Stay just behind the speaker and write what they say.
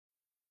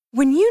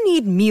When you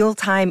need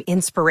mealtime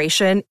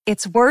inspiration,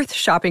 it's worth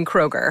shopping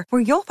Kroger,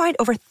 where you'll find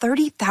over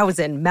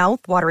 30,000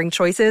 mouth-watering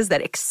choices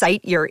that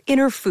excite your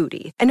inner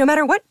foodie. And no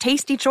matter what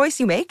tasty choice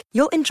you make,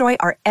 you'll enjoy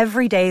our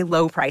everyday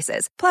low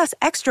prices, plus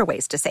extra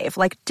ways to save,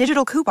 like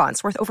digital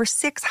coupons worth over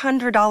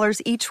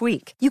 $600 each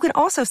week. You can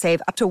also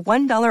save up to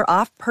 $1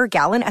 off per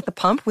gallon at the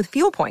pump with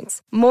fuel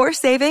points. More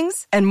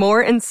savings and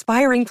more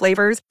inspiring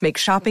flavors make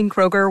shopping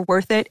Kroger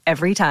worth it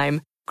every time.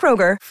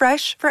 Kroger,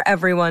 fresh for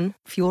everyone.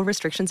 Fuel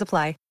restrictions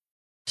apply.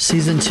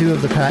 Season 2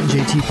 of the Pat and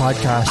JT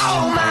podcast.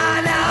 Oh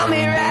man, I'm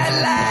here at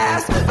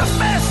last. The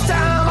best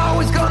time,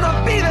 always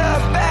gonna be the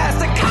best.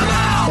 Come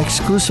on!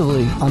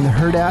 Exclusively on the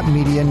Hurrdat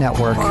Media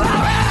Network.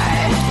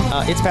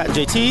 It's Pat and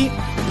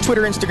JT,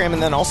 Twitter, Instagram,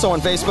 and then also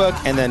on Facebook.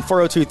 And then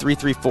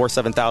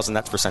 402-334-7000.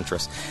 That's for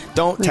Centris.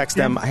 Don't text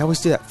them. I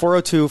always do that.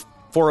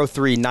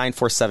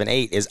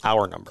 402-403-9478 is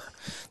our number.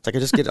 It's like I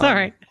just get all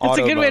right. It's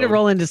a good way to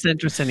roll into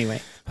Centris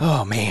anyway.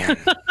 Oh, man.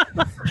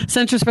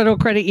 Centris Federal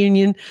Credit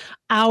Union,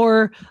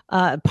 our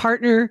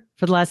partner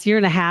for the last year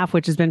and a half,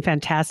 which has been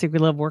fantastic. We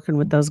love working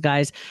with those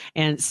guys.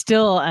 And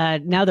still,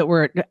 now that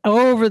we're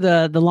over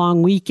the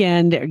long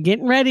weekend,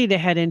 getting ready to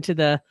head into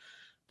the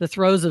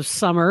throes of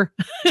summer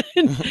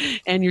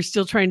and you're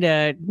still trying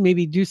to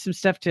maybe do some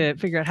stuff to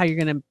figure out how you're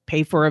going to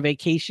pay for a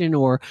vacation,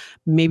 or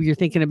maybe you're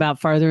thinking about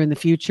farther in the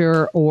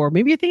future, or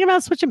maybe you're thinking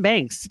about switching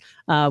banks.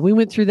 We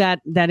went through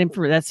that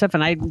stuff,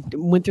 and I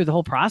went through the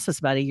whole process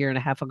about a year and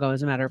a half ago,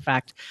 as a matter of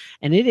fact,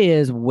 and it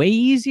is way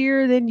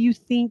easier than you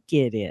think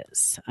it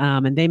is.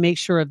 And they make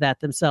sure of that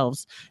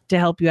themselves to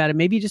help you out. And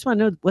maybe you just want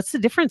to know, what's the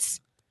difference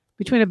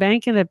between a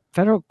bank and a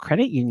federal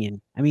credit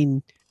union? I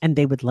mean, and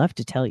they would love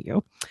to tell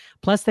you.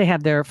 Plus, they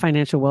have their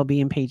financial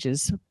well-being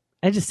pages.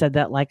 I just said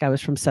that like I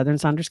was from Southern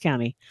Saunders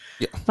County.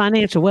 Yeah.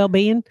 Financial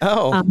well-being.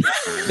 Oh,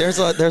 there's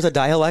a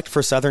dialect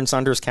for Southern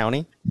Saunders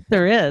County?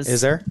 There is.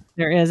 Is there?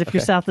 There is. If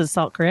you're south of the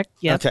Salt Creek.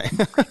 Yes. Okay.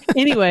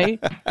 Anyway.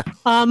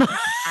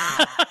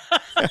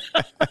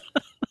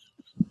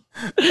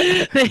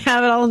 They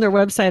have it all on their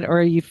website,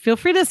 or you feel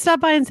free to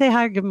stop by and say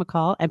hi or give them a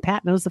call. And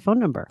Pat knows the phone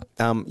number.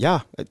 Yeah.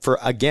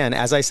 Again,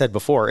 as I said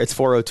before, it's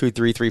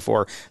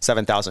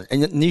 402-334-7000.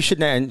 And you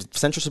should, and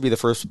Centris would be the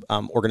first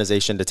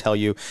organization to tell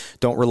you,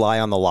 don't rely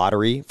on the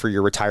lottery for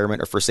your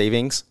retirement or for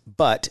savings.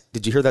 But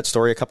did you hear that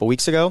story a couple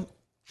weeks ago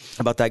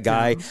about that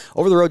guy,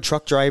 over the road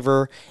truck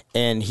driver,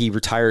 and he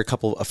retired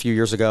a few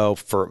years ago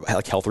for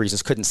like health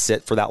reasons, couldn't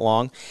sit for that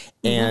long,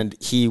 and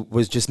he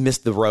was just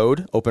missed the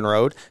road, open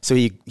road. So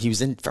he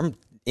was from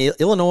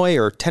Illinois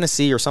or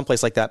Tennessee or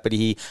someplace like that, but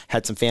he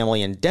had some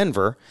family in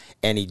Denver,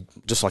 and he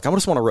just like, I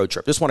just want a road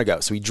trip, just want to go.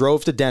 So he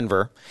drove to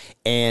Denver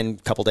and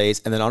a couple days,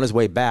 and then on his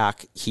way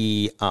back,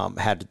 he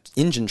had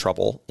engine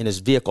trouble in his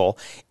vehicle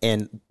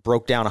and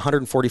broke down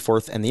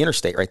 144th and the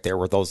interstate right there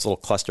where those little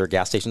cluster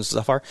gas stations and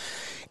stuff are.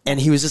 And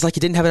he was just like,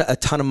 he didn't have a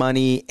ton of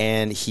money,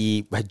 and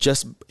he had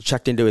just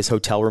checked into his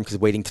hotel room because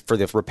waiting for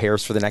the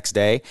repairs for the next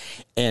day,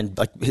 and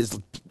like his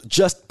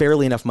just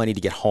barely enough money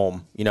to get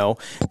home,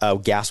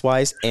 gas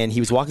wise. And he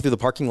was walking through the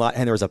parking lot,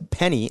 and there was a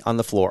penny on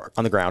the floor,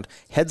 on the ground.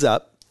 Heads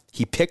up,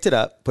 he picked it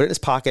up, put it in his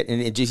pocket,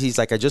 and he's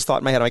like, I just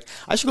thought in my head, I'm like,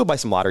 I should go buy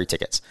some lottery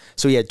tickets.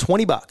 So he had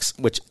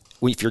 $20, which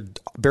if you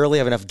barely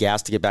have enough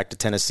gas to get back to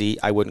Tennessee,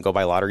 I wouldn't go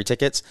buy lottery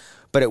tickets.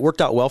 But it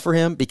worked out well for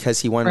him because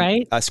he won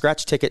a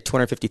scratch ticket,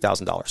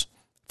 $250,000.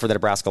 For the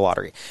Nebraska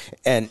lottery.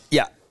 And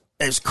yeah,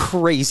 it's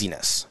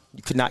craziness.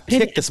 You could not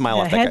kick the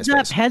smile off that guy's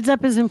face. Heads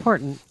up is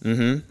important.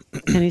 Mm-hmm.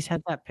 And he's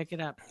heads up, pick it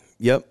up.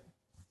 Yep.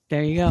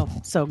 There you go.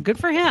 So good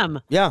for him.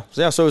 Yeah.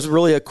 So it was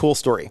really a cool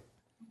story.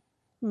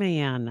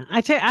 Man,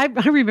 I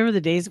remember the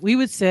days we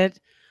would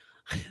sit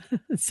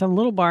at some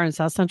little bar in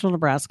South Central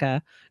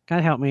Nebraska,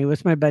 God help me,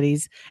 with my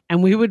buddies,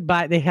 and we would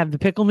buy, they have the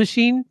pickle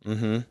machine,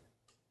 and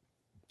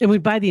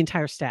we'd buy the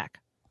entire stack.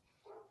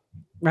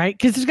 Right?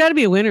 Because there's got to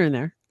be a winner in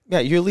there. Yeah,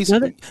 you at least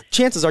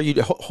chances are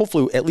you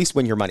hopefully at least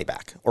win your money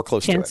back or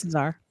close to it.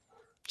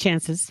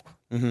 Chances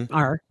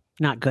are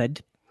not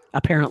good,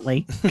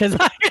 apparently, because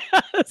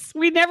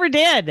we never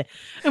did.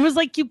 It was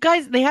like, you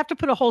guys, they have to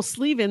put a whole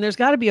sleeve in. There's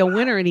got to be a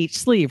winner in each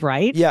sleeve,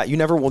 right? Yeah, you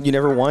never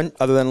won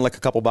other than like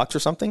a couple bucks or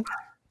something.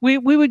 We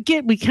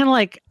kind of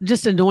like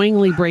just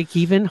annoyingly break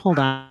even. Hold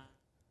on.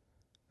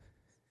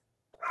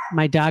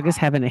 My dog is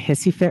having a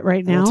hissy fit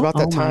right now. Well, it's about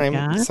that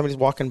time. Somebody's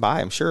walking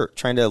by, I'm sure,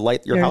 trying to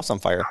light your house on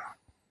fire.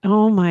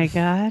 Oh my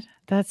God,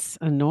 that's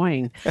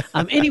annoying.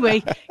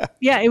 Anyway,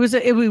 yeah,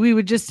 we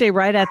would just stay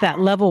right at that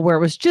level where it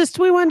was just,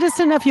 we won just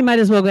enough. You might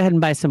as well go ahead and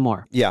buy some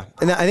more. Yeah.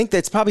 And I think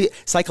that's probably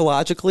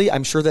psychologically,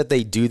 I'm sure that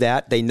they do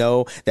that. They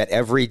know that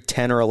every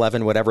 10 or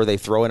 11, whatever, they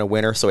throw in a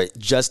winner. So it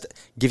just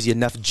gives you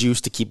enough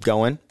juice to keep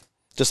going,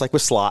 just like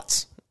with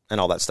slots and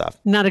all that stuff.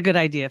 Not a good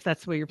idea if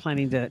that's the way you're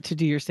planning to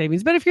do your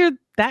savings. But if you're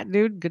that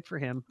dude, good for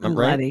him. I'm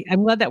glad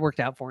that worked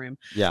out for him.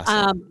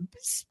 Yeah.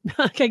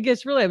 I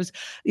guess really I was,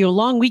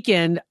 long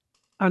weekend,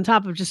 on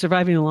top of just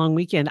surviving a long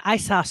weekend, I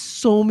saw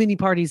so many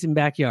parties in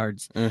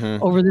backyards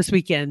over this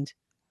weekend,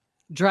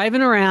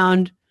 driving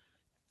around,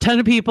 ton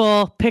of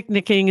people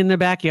picnicking in their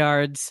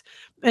backyards.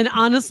 And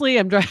honestly,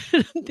 I'm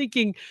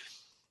thinking,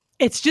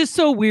 It's just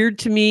so weird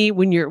to me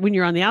when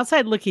you're on the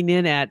outside looking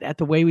in at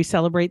the way we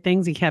celebrate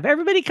things. You have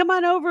everybody come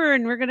on over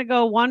and we're going to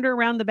go wander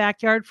around the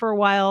backyard for a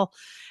while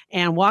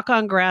and walk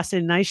on grass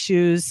in nice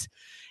shoes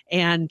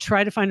and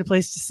try to find a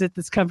place to sit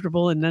that's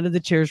comfortable, and none of the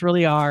chairs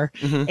really are.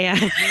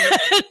 And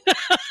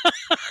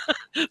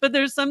but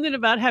there's something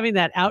about having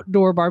that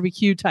outdoor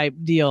barbecue type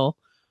deal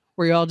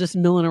where you're all just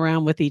milling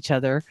around with each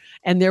other.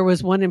 And there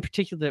was one in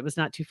particular that was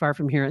not too far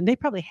from here, and they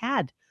probably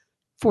had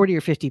 40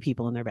 or 50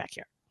 people in their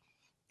backyard.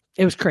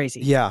 It was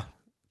crazy. Yeah.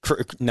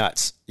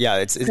 Nuts. Yeah.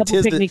 It's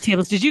picnic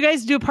tables. Did you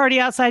guys do a party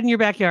outside in your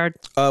backyard?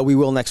 We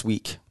will next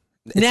week.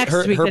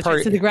 Next week. That's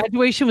right. So the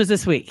graduation was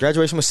this week.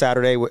 Graduation was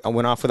Saturday. I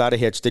went off without a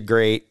hitch. Did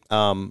great.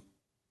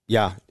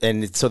 Yeah.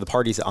 And so the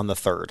party's on the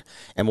 3rd.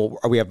 And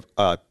we have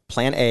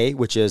plan A,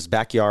 which is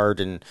backyard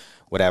and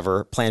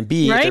whatever. Plan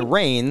B, right? If it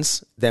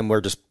rains, then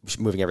we're just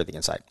moving everything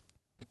inside.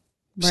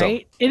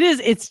 Right. So. It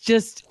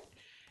is.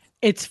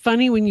 It's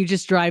funny when you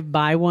just drive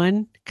by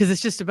one, because it's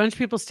just a bunch of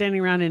people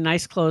standing around in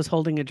nice clothes,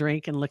 holding a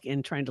drink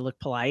and trying to look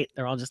polite.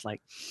 They're all just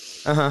like,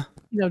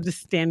 just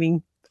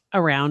standing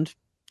around,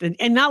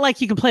 and not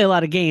like you can play a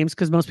lot of games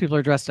because most people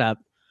are dressed up.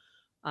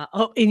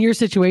 In your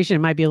situation, it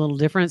might be a little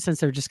different since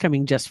they're just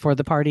coming just for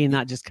the party and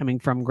not just coming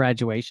from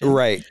graduation.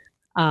 Right.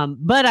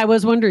 But I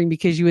was wondering,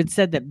 because you had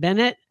said that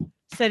Bennett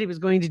said he was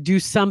going to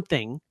do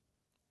something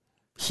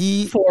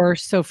for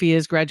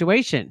Sophia's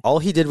graduation. All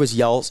he did was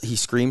yell. He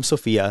screamed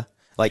Sophia.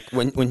 She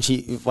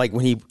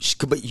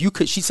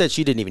said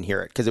she didn't even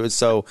hear it because it was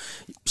so,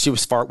 she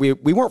was far, we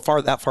weren't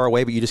that far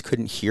away, but you just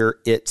couldn't hear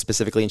it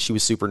specifically. And she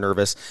was super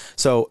nervous.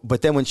 So,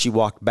 but then when she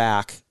walked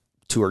back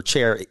to her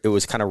chair, it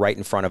was kind of right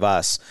in front of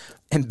us.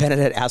 And Bennett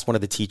had asked one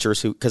of the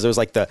teachers because it was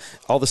like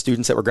all the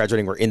students that were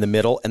graduating were in the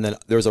middle. And then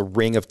there was a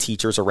ring of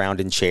teachers around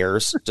in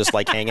chairs, just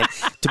like hanging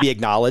to be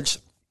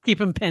acknowledged. Keep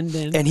him penned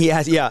in. And he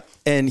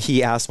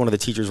asked one of the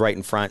teachers right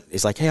in front.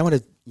 He's like, "Hey, I want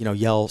to,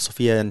 yell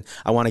Sophia, and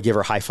I want to give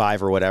her a high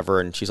five or whatever."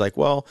 And she's like,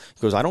 "Well,"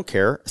 he goes, "I don't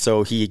care."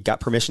 So he got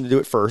permission to do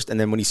it first.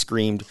 And then when he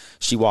screamed,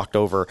 she walked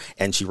over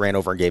and she ran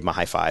over and gave him a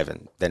high five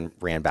and then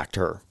ran back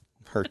to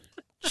her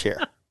chair.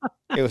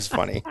 It was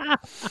funny.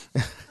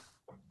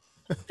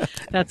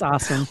 That's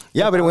awesome.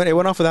 Yeah, but it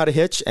went off without a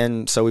hitch.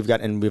 And so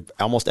we've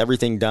almost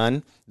everything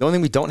done. The only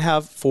thing we don't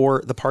have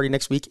for the party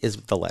next week is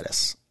the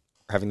lettuce.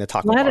 Having the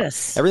taco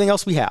lettuce. Bar. Everything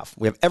else we have.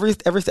 We have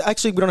everything.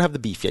 Actually, we don't have the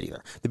beef yet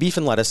either. The beef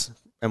and lettuce,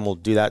 and we'll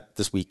do that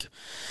this week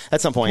at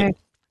some point.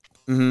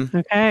 Okay. Mm-hmm.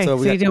 Okay. So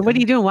what are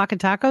you doing? Walking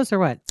tacos or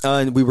what?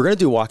 We were going to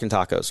do walking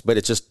tacos, but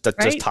it's just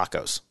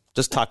tacos,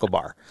 just taco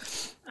bar.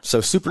 So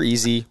super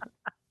easy,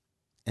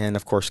 and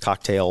of course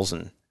cocktails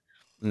and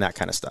that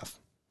kind of stuff.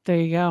 There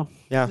you go.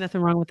 Yeah.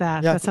 Nothing wrong with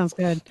that. Yeah. That sounds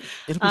good.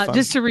 It'll be fun.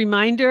 Just a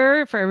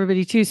reminder for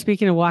everybody too,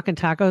 speaking of walking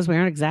tacos, we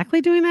aren't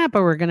exactly doing that,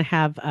 but we're going to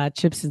have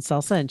chips and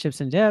salsa and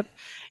chips and dip.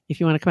 If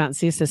you want to come out and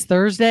see us this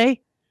Thursday.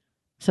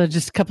 So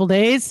just a couple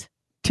days,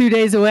 2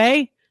 days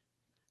away,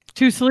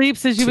 2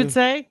 sleeps, as you would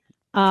say.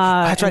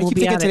 I try to keep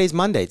thinking today's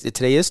Monday.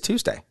 Today is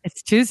Tuesday.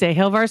 It's Tuesday.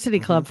 Hill Varsity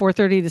Club,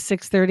 4:30 to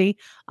 6:30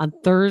 on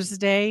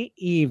Thursday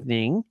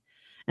evening.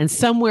 And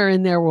somewhere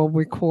in there, we'll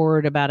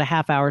record about a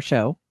half-hour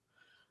show.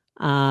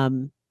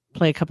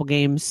 Play a couple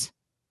games,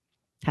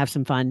 have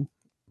some fun.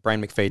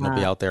 Brian McFadden will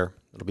be out there.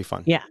 It'll be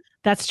fun. Yeah,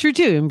 that's true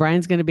too. And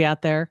Brian's going to be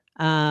out there.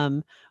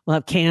 We'll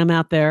have Cam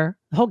out there.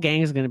 The whole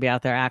gang is going to be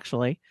out there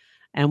actually.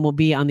 And we'll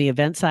be on the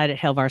event side at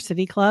Hill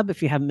Varsity Club.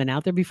 If you haven't been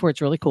out there before, it's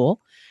really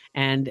cool.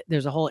 And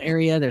there's a whole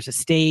area. There's a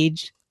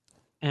stage.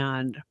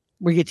 And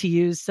we get to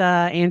use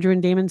Andrew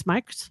and Damon's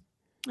mics.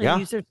 And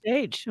use their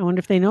stage. I wonder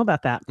if they know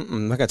about that.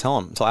 I'm not going to tell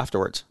them until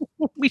afterwards.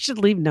 We should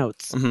leave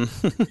notes.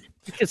 Mm-hmm.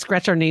 We could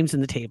scratch our names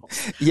in the table.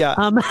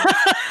 Yeah.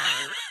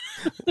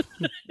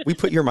 We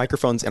put your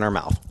microphones in our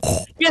mouth.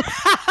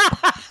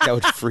 That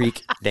would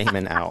freak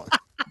Damon out.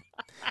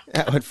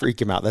 That would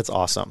freak him out. That's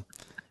awesome.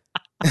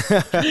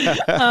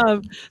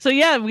 So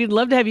yeah, we'd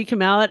love to have you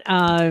come out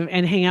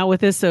and hang out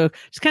with us. So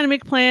just kind of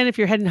make a plan if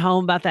you're heading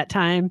home about that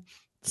time.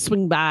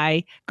 Swing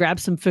by, grab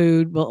some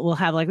food. We'll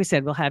have, like we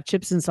said, we'll have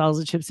chips and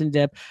salsa, chips and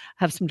dip,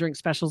 have some drink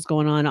specials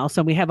going on.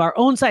 Also, we have our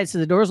own side, so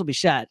the doors will be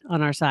shut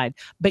on our side.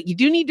 But you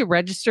do need to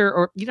register,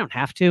 or you don't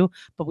have to,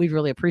 but we'd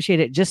really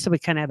appreciate it just so we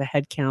kind of have a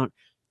head count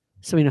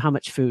so we know how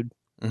much food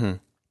and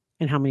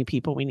how many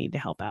people we need to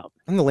help out.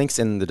 And the link's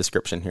in the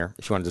description here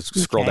if you want to just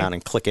scroll down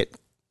and click it.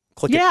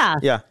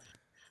 Yeah.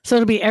 So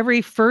it'll be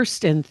every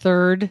first and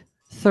third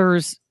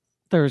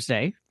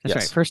Thursday. That's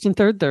right. First and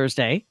third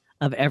Thursday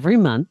of every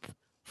month.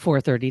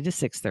 4:30 to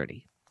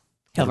 6:30.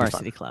 Hill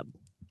Varsity Club.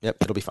 Yep,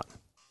 it'll be fun.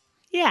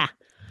 Yeah.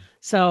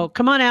 So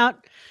come on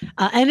out.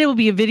 And it will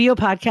be a video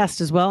podcast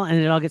as well. And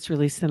it all gets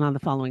released then on the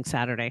following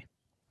Saturday.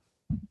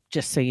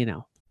 Just so you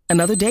know.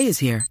 Another day is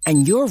here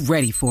and you're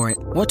ready for it.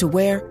 What to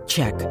wear?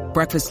 Check.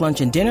 Breakfast,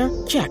 lunch, and dinner?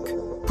 Check.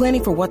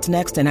 Planning for what's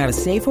next and how to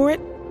save for it?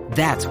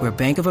 That's where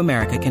Bank of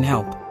America can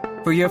help.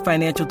 For your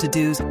financial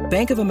to-dos,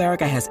 Bank of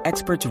America has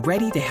experts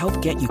ready to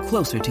help get you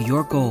closer to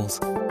your goals.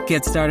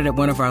 Get started at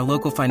one of our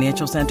local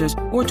financial centers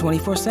or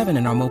 24/7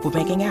 in our mobile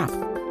banking app.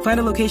 Find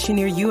a location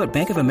near you at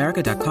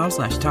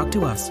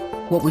bankofamerica.com/talktous.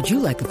 What would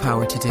you like the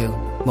power to do?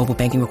 Mobile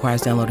banking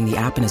requires downloading the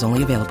app and is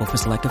only available for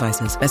select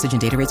devices. Message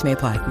and data rates may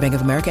apply. Bank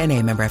of America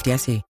N.A., member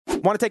FDIC.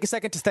 Want to take a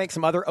second to thank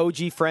some other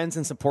OG friends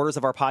and supporters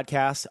of our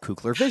podcast,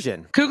 Kugler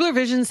Vision. Kugler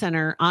Vision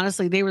Center,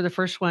 honestly, they were the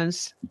first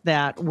ones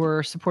that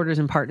were supporters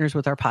and partners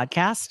with our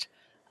podcast.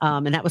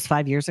 And that was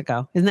 5 years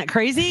ago. Isn't that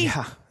crazy?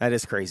 Yeah, that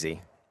is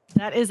crazy.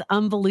 That is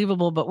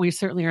unbelievable, but we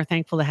certainly are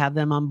thankful to have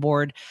them on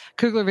board.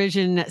 Kugler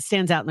Vision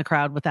stands out in the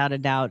crowd without a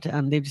doubt.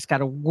 They've just got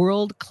a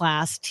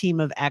world-class team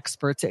of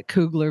experts at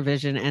Kugler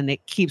Vision, and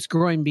it keeps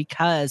growing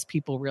because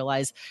people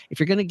realize if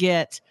you're going to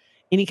get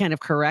any kind of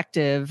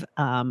corrective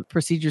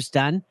procedures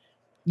done,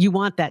 you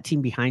want that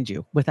team behind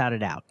you without a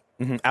doubt.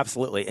 Mm-hmm,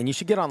 absolutely. And you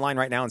should get online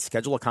right now and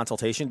schedule a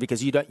consultation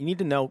because you need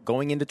to know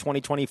going into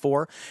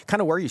 2024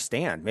 kind of where you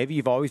stand. Maybe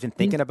you've always been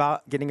thinking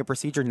about getting a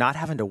procedure, not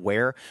having to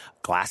wear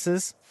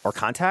glasses or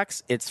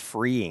contacts. It's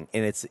freeing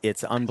and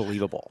it's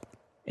unbelievable.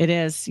 It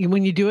is.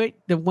 When you do it,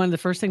 one of the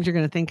first things you're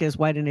going to think is,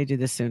 why didn't I do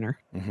this sooner?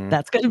 Mm-hmm.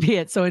 That's going to be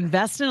it. So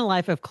invest in a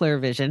life of clear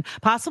vision.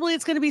 Possibly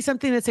it's going to be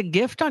something that's a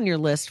gift on your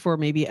list for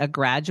maybe a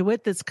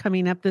graduate that's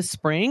coming up this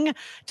spring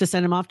to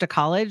send them off to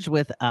college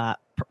with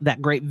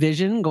that great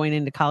vision going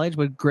into college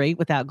would great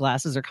without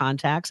glasses or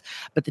contacts.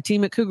 But the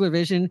team at Kugler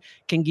Vision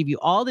can give you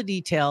all the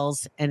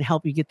details and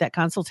help you get that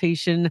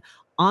consultation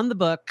on the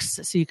books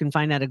so you can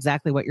find out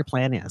exactly what your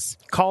plan is.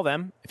 Call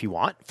them if you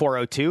want,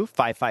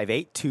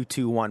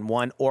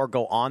 402-558-2211, or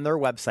go on their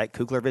website,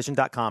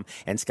 kuglervision.com,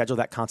 and schedule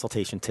that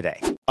consultation today.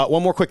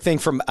 One more quick thing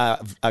from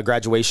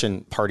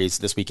graduation parties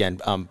this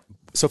weekend.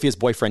 Sophia's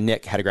boyfriend,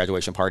 Nick, had a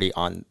graduation party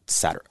on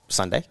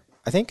Sunday,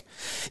 I think.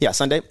 Yeah,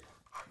 Sunday.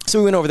 So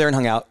we went over there and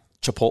hung out.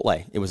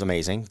 Chipotle. It was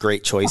amazing.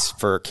 Great choice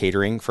for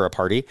catering for a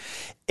party.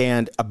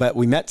 But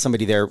we met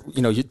somebody there,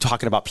 you're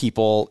talking about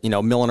people,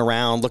 milling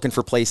around, looking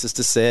for places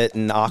to sit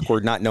and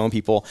awkward, not knowing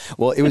people.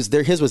 Well, it was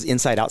there. His was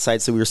inside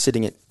outside. So we were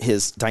sitting at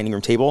his dining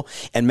room table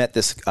and met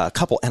this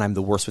couple. And I'm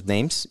the worst with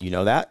names. You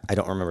know that. I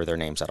don't remember their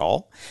names at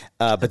all.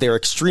 But they were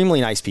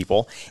extremely nice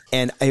people.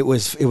 And it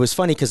was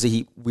funny because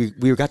we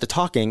got to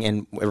talking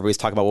and everybody's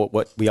talking about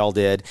what we all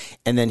did.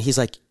 And then he's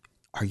like,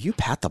 "Are you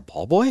Pat the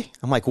Ball Boy?"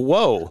 I'm like,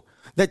 "Whoa.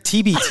 That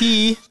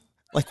TBT,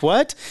 like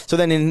what?" So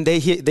then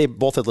they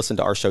both had listened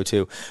to our show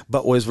too.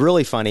 But what was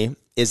really funny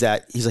is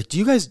that he's like, "Do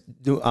you guys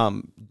do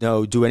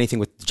anything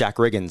with Jack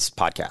Riggins'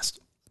 podcast,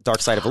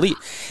 Dark Side of Elite?"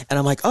 And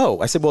I'm like,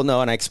 "Oh," I said, "Well, no."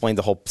 And I explained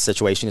the whole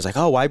situation. He's like,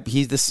 "Oh, why?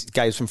 This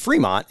guy's from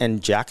Fremont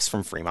and Jack's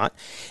from Fremont."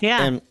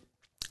 Yeah. And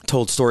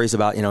told stories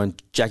about,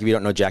 and Jack, if you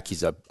don't know Jack,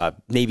 he's a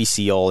Navy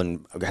SEAL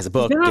and has a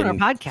book. He's been on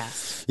our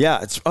podcast. Yeah.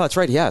 That's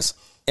right. He has.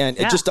 And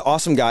just an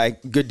awesome guy,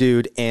 good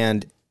dude.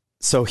 And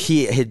so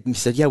he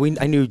said, "Yeah,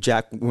 I knew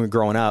Jack when we were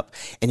growing up."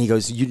 And he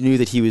goes, "You knew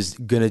that he was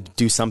going to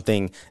do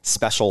something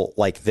special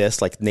like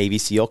this, like Navy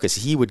SEAL?" Because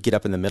he would get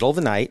up in the middle of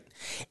the night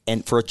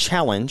and for a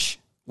challenge,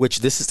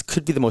 which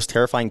could be the most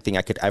terrifying thing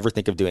I could ever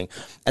think of doing.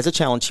 As a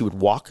challenge, he would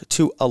walk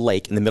to a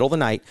lake in the middle of the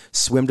night,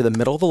 swim to the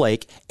middle of the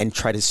lake, and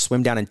try to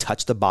swim down and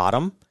touch the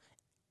bottom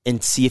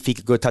and see if he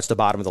could go touch the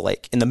bottom of the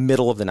lake in the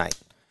middle of the night.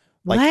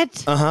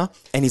 What?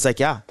 And he's like,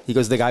 "Yeah." He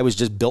goes, "The guy was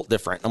just built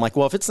different." I'm like,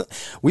 "Well,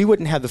 we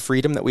wouldn't have the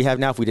freedom that we have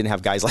now if we didn't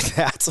have guys like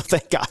that. So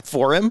thank God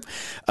for him."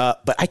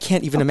 But I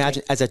can't even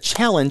imagine as a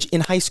challenge in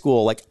high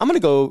school, like, I'm going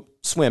to go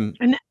swim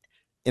in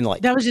the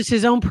lake. That was just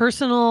his own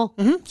personal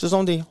It's his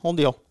own whole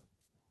deal.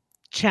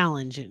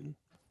 challenge. And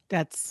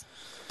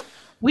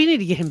we need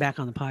to get him back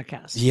on the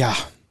podcast. Yeah.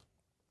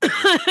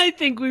 I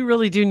think we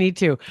really do need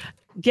to.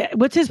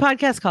 What's his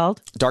podcast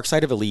called? Dark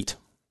Side of Elite.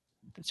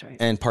 That's right.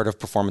 And part of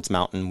Performance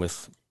Mountain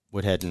with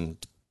Woodhead and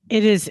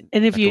it is.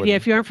 And if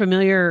you aren't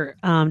familiar,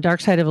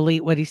 Dark Side of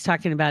Elite, what he's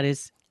talking about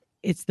is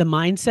it's the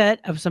mindset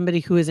of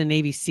somebody who is a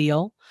Navy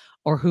SEAL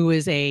or who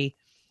is a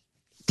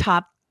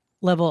top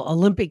level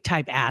Olympic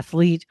type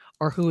athlete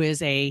or who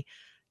is a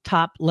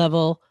top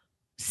level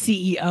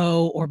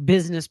CEO or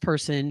business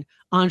person,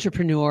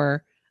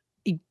 entrepreneur.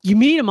 You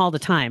meet them all the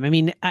time. I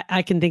mean,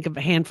 I can think of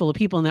a handful of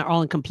people and they're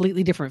all in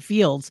completely different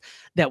fields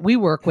that we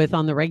work with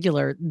on the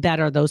regular that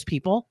are those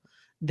people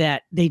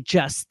that they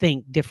just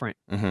think different.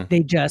 Mm-hmm.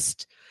 They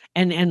just,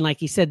 and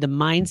like you said, the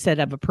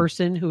mindset of a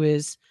person who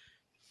is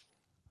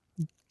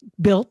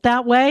built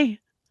that way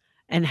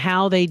and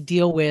how they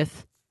deal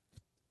with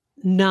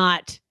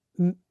not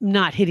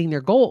hitting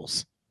their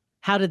goals.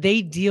 How do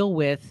they deal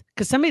with,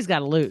 because somebody's got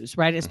to lose,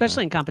 right?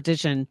 Especially in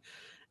competition,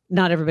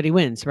 not everybody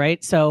wins,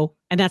 right? So,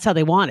 and that's how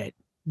they want it.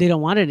 They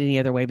don't want it any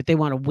other way, but they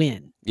want to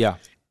win. Yeah.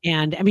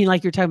 And I mean,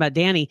 like you're talking about,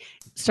 Danny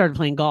started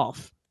playing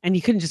golf and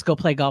you couldn't just go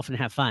play golf and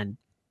have fun.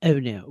 Oh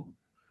no.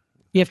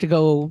 You have to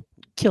go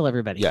kill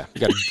everybody. Yeah.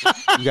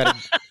 You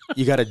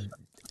got to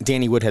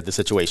Danny Woodhead the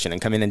situation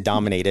and come in and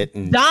dominate it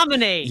and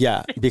dominate.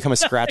 Yeah. Become a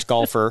scratch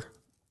golfer.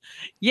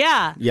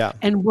 Yeah. Yeah.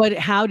 And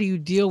how do you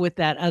deal with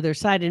that other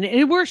side? And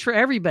it works for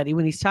everybody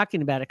when he's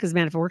talking about it. Because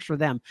man, if it works for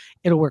them,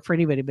 it'll work for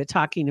anybody. But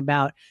talking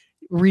about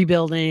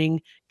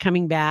rebuilding,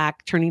 coming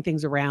back, turning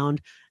things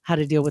around, how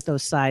to deal with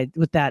those sides,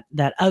 with that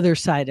other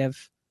side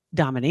of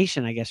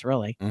domination, I guess,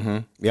 really,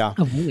 Yeah.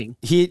 of winning.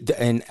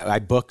 And I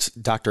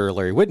booked Dr.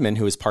 Larry Widman,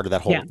 who is part of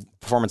that whole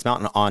Performance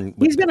Mountain on.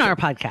 He's been on our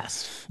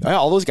podcast.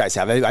 All those guys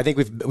have. I think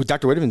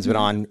Dr. Widman's been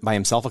on by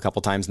himself a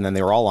couple times, and then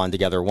they were all on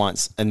together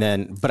once.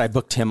 But I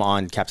booked him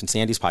on Captain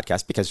Sandy's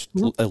podcast because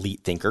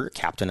elite thinker,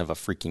 captain of a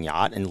freaking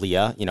yacht, and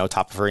Leah,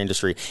 top of her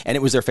industry. And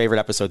it was their favorite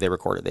episode they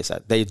recorded. They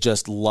said they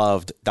just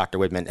loved Dr.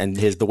 Widman and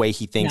the way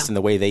he thinks and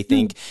the way they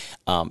think.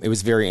 It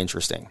was very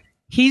interesting.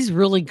 He's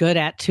really good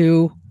at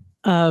too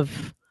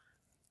of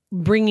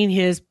bringing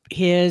his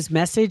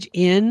message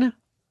in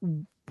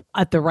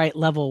at the right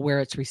level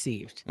where it's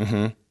received.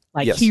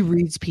 He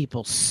reads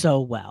people so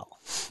well.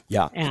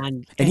 Yeah.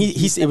 And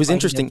it was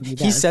interesting.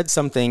 He said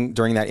something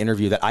during that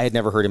interview that I had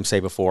never heard him say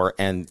before.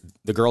 And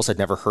the girls had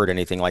never heard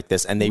anything like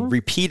this. And they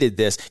repeated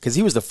this because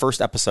he was the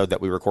first episode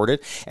that we recorded.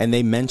 And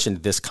they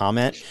mentioned this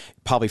comment,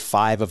 probably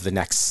 5 of the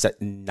next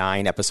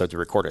 9 episodes we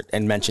recorded,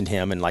 and mentioned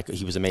him. And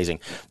he was amazing.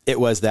 It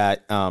was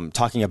that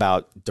talking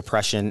about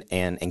depression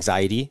and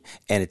anxiety.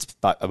 And it's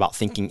about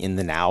thinking in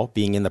the now,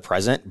 being in the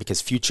present,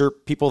 because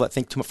people that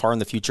think too far in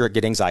the future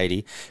get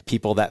anxiety.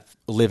 People that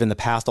live in the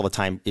past all the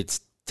time,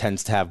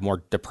 tends to have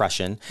more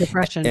depression.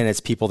 And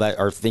it's people that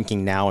are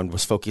thinking now and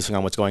was focusing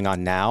on what's going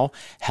on now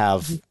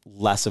have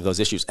less of those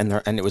issues. And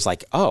it was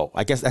like, oh,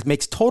 I guess that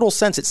makes total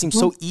sense. It seems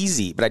so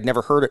easy, but I'd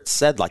never heard it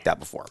said like that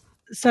before.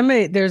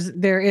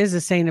 There is a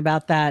saying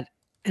about that,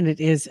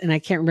 and I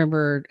can't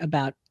remember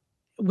about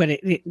what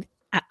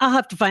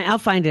I'll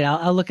find it.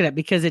 I'll look it up,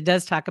 because it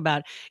does talk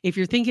about, if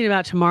you're thinking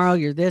about tomorrow,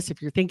 you're this.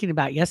 If you're thinking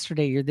about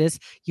yesterday, you're this.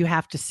 You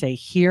have to say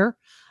here.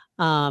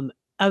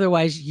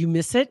 Otherwise you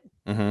miss it.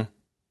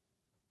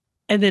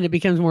 And then it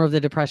becomes more of the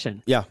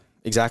depression. Yeah,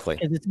 exactly.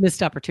 Because it's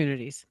missed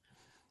opportunities.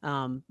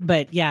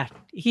 But yeah,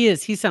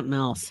 he's something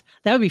else.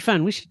 That would be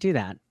fun. We should do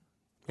that.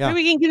 Yeah.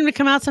 Maybe we can get him to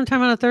come out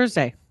sometime on a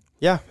Thursday.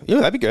 Yeah,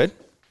 that'd be good.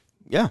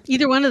 Yeah.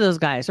 Either one of those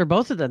guys or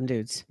both of them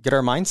dudes. Get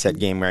our mindset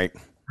game right.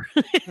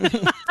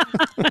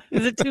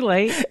 Is it too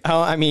late?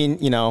 Oh, I mean,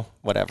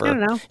 whatever. I don't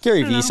know.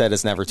 Gary Vee said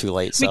it's never too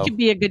late. So we could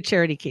be a good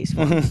charity case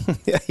for him.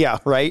 Yeah,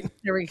 right.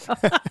 There we go.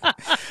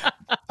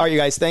 All right, you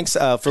guys. Thanks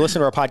for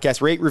listening to our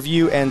podcast. Rate,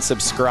 review, and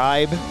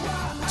subscribe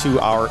to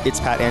our It's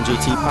Pat and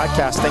JT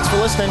podcast. Thanks for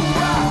listening.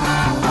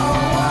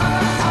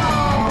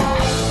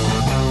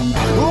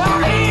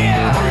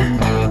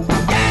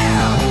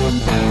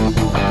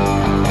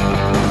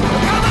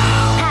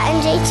 Pat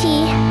and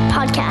JT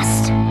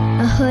podcast,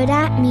 a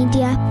Hurrdat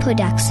Media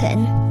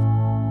production.